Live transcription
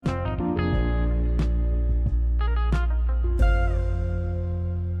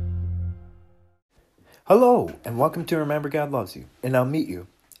Hello, and welcome to Remember God Loves You, and I'll meet you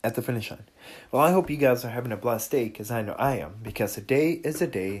at the finish line. Well, I hope you guys are having a blessed day, because I know I am, because today is a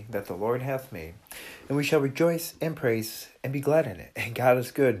day that the Lord hath made, and we shall rejoice and praise and be glad in it. And God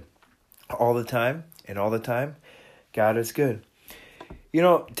is good all the time, and all the time, God is good. You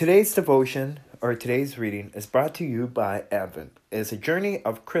know, today's devotion, or today's reading, is brought to you by Advent. It is a journey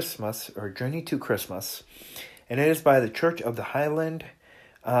of Christmas, or journey to Christmas, and it is by the Church of the Highland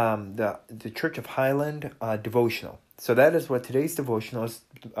the Church of Highland devotional. So that is what today's devotional is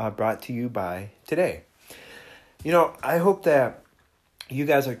brought to you by today. You know, I hope that you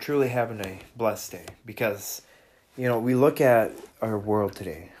guys are truly having a blessed day, because, you know, we look at our world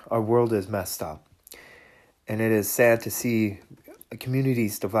today. Our world is messed up, and it is sad to see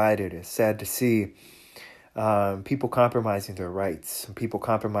communities divided. It's sad to see people compromising their rights, and people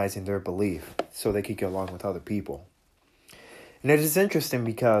compromising their belief so they could get along with other people. And it is interesting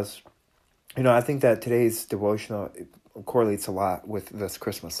because, you know, I think that today's devotional correlates a lot with this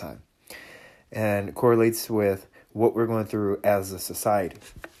Christmas time, and correlates with what we're going through as a society.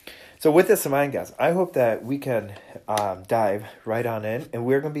 So with this in mind, guys, I hope that we can dive right on in, and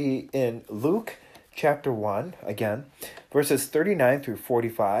we're going to be in Luke chapter 1, again, verses 39 through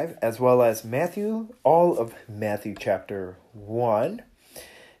 45, as well as all of Matthew chapter 1,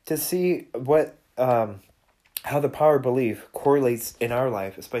 to see what how the power of belief correlates in our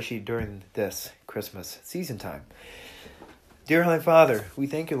life, especially during this Christmas season time. Dear Heavenly Father, we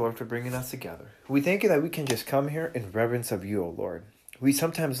thank you, Lord, for bringing us together. We thank you that we can just come here in reverence of you, O Lord. We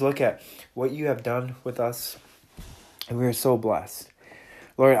sometimes look at what you have done with us, and we are so blessed.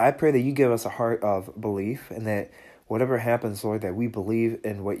 Lord, I pray that you give us a heart of belief, and that whatever happens, Lord, that we believe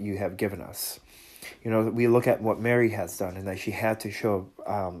in what you have given us. You know, we look at what Mary has done, and that she had to show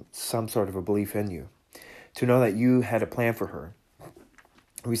some sort of a belief in you, to know that you had a plan for her.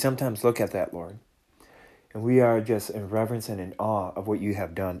 We sometimes look at that, Lord, and we are just in reverence and in awe of what you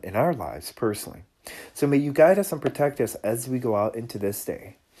have done in our lives personally. So may you guide us and protect us as we go out into this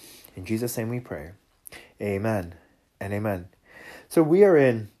day. In Jesus' name we pray. Amen and amen. So we are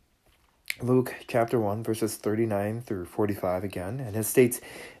in Luke chapter 1, verses 39 through 45 again, and it states,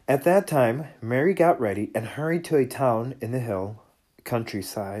 "At that time, Mary got ready and hurried to a town in the country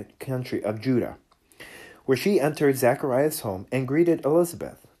of Judah, where she entered Zacharias' home and greeted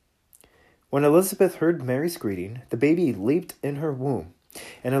Elizabeth. When Elizabeth heard Mary's greeting, the baby leaped in her womb,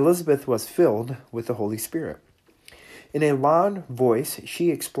 and Elizabeth was filled with the Holy Spirit. In a loud voice,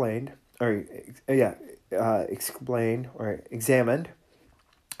 she examined,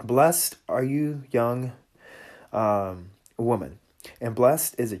 "Blessed are you, young woman, and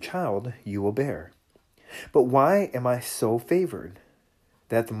blessed is the child you will bear. But why am I so favored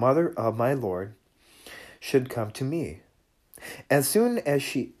that the mother of my Lord should come to me? As soon as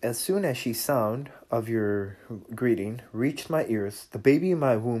sound of your greeting reached my ears, the baby in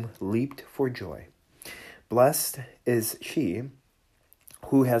my womb leaped for joy. Blessed is she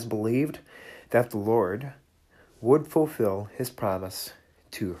who has believed that the Lord would fulfill his promise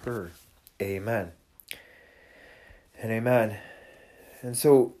to her." Amen and amen. And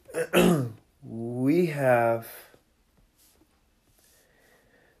so we have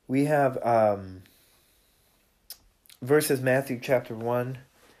verses Matthew chapter 1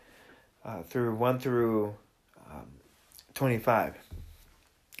 through 25.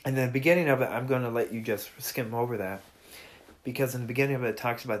 And in the beginning of it, I'm going to let you just skim over that, because in the beginning of it, it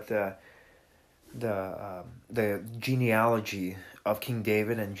talks about the genealogy of King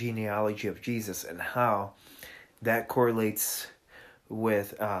David and genealogy of Jesus, and how that correlates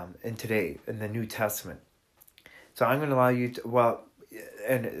with in the New Testament. So I'm going to allow you to,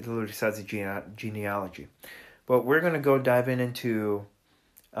 and it literally says the genealogy. But we're going to go dive into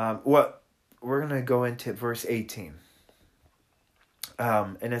we're going to go into verse 18.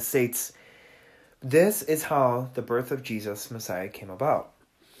 And it states, "This is how the birth of Jesus, Messiah, came about.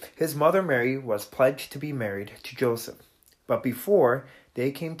 His mother Mary was pledged to be married to Joseph. But before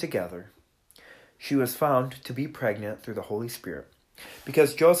they came together, she was found to be pregnant through the Holy Spirit.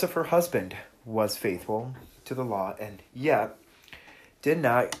 Because Joseph, her husband, was faithful to the law, and yet did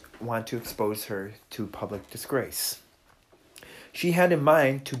not want to expose her to public disgrace. She had in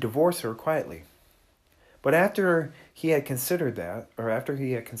mind to divorce her quietly. But after he had considered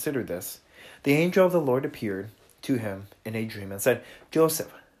this, the angel of the Lord appeared to him in a dream and said,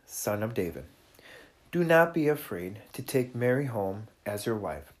 'Joseph, son of David, do not be afraid to take Mary home as your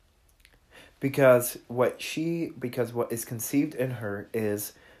wife, because what is conceived in her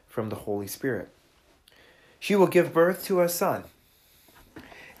is from the Holy Spirit. She will give birth to a son,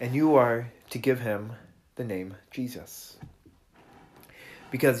 and you are to give him the name Jesus,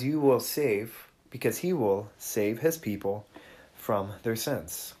 because you will save because he will save his people from their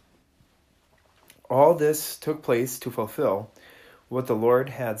sins. All this took place to fulfill what the Lord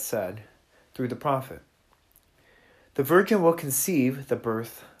had said through the prophet. The virgin will conceive the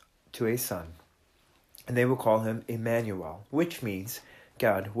birth to a son, and they will call him Emmanuel, which means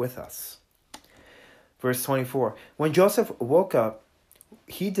God with us. Verse 24, when Joseph woke up,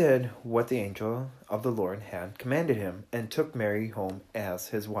 he did what the angel of the Lord had commanded him and took Mary home as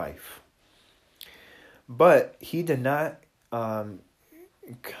his wife. But he did not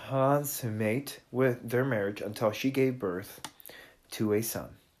consummate with their marriage until she gave birth to a son,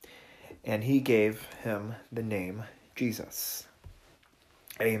 and he gave him the name Jesus.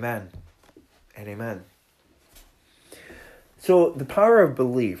 Amen and amen. So the power of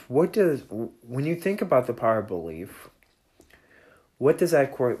belief, when you think about the power of belief, what does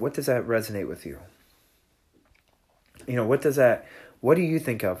that resonate with you? What do you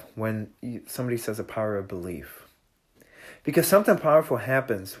think of when somebody says the power of belief? Because something powerful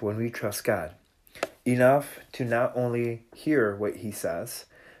happens when we trust God enough to not only hear what he says,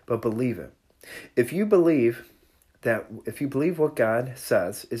 but believe it. If you believe what God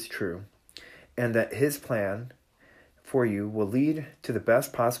says is true, and that his plan for you will lead to the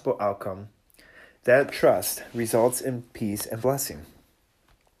best possible outcome, that trust results in peace and blessing.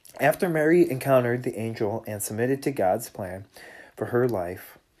 After Mary encountered the angel and submitted to God's plan for her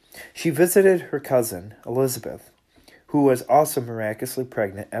life, she visited her cousin Elizabeth, who was also miraculously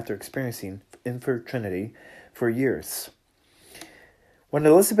pregnant after experiencing infertility for years. When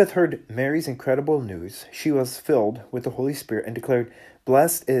Elizabeth heard Mary's incredible news, she was filled with the Holy Spirit and declared,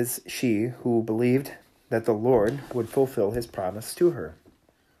 "Blessed is she who believed that the Lord would fulfill his promise to her."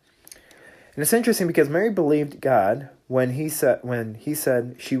 And it's interesting because Mary believed God when he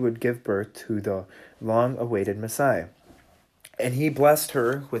said she would give birth to the long-awaited Messiah. And he blessed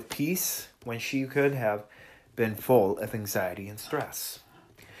her with peace when she could have been full of anxiety and stress.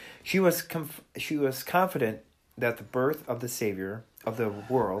 She was confident that the birth of the Savior of the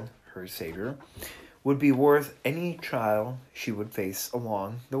world, her Savior, would be worth any trial she would face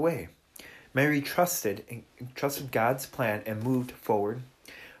along the way. Mary trusted God's plan and moved forward,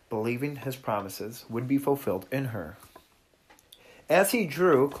 believing his promises would be fulfilled in her. As we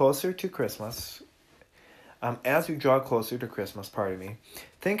draw closer to Christmas,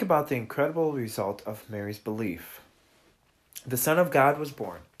 think about the incredible result of Mary's belief. The Son of God was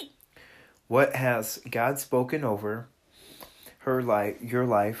born. What has God spoken over your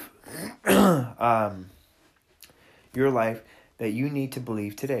life, that you need to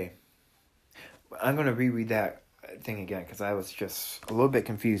believe today? I'm going to reread that thing again because I was just a little bit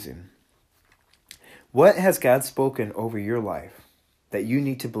confusing. What has God spoken over your life that you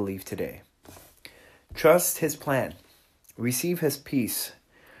need to believe today? Trust his plan. Receive his peace,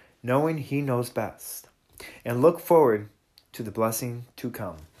 knowing he knows best. And look forward to the blessing to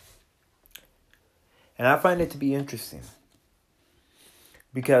come. And I find it to be interesting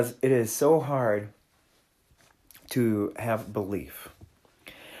because it is so hard to have belief.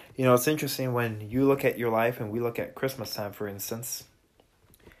 It's interesting when you look at your life and we look at Christmas time, for instance,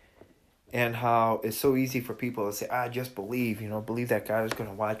 and how it's so easy for people to say, just believe, believe that God is going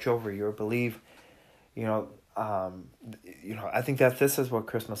to watch over you, or believe, I think that this is what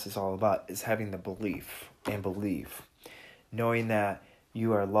Christmas is all about, is having the belief and believe, knowing that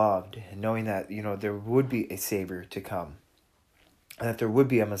you are loved, and knowing that, there would be a Savior to come, and that there would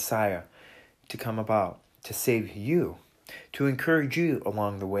be a Messiah to come about to save you, to encourage you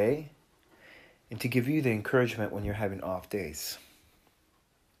along the way, and to give you the encouragement when you're having off days.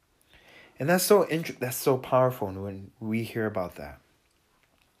 And that's so powerful when we hear about that.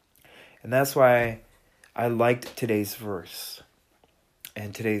 And that's why I liked today's verse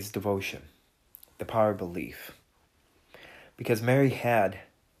and today's devotion, the power of belief. Because Mary had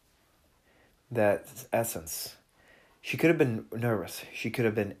that essence. She could have been nervous. She could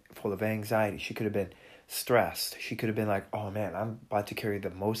have been full of anxiety. She could have been stressed. She could have been like, oh man, I'm about to carry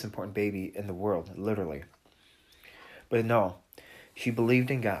the most important baby in the world, literally. But no, she believed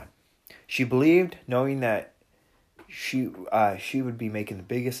in God. She believed knowing that she would be making the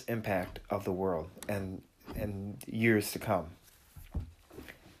biggest impact of the world and years to come.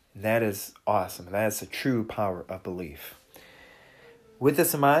 And that is awesome. That is the true power of belief. With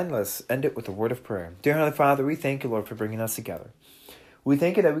this in mind, let's end it with a word of prayer. Dear Heavenly Father, we thank you, Lord, for bringing us together. We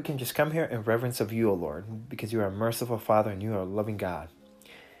thank you that we can just come here in reverence of you, O Lord, because you are a merciful Father and you are a loving God.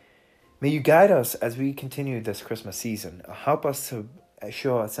 May you guide us as we continue this Christmas season. Help us to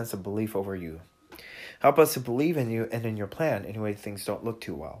show a sense of belief over you. Help us to believe in you and in your plan in way things don't look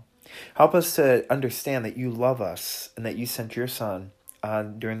too well. Help us to understand that you love us and that you sent your Son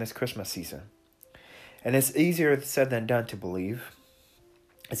during this Christmas season And it's easier said than done to believe.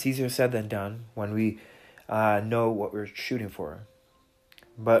 It's easier said than done when we know what we're shooting for.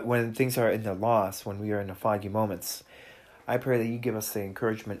 But when things are in the loss, when we are in the foggy moments, I pray that you give us the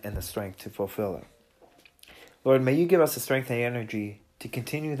encouragement and the strength to fulfill it. Lord, may you give us the strength and energy to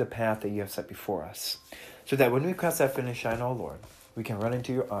continue the path that you have set before us, so that when we cross that finish line, oh Lord, we can run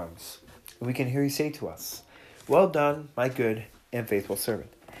into your arms, and we can hear you say to us, "Well done, my good and faithful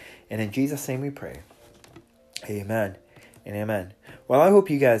servant." And in Jesus' name we pray. Amen and amen. Well, I hope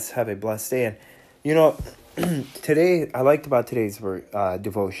you guys have a blessed day. And today, I liked about today's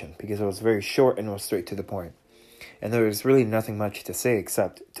devotion because it was very short and it was straight to the point. And there was really nothing much to say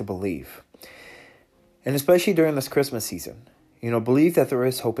except to believe. And especially during this Christmas season, believe that there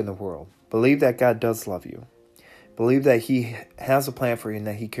is hope in the world. Believe that God does love you. Believe that he has a plan for you and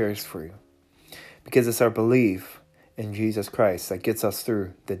that he cares for you. Because it's our belief in Jesus Christ that gets us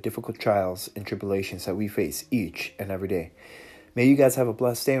through the difficult trials and tribulations that we face each and every day. May you guys have a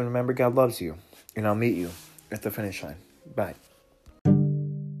blessed day, and remember, God loves you. And I'll meet you at the finish line. Bye.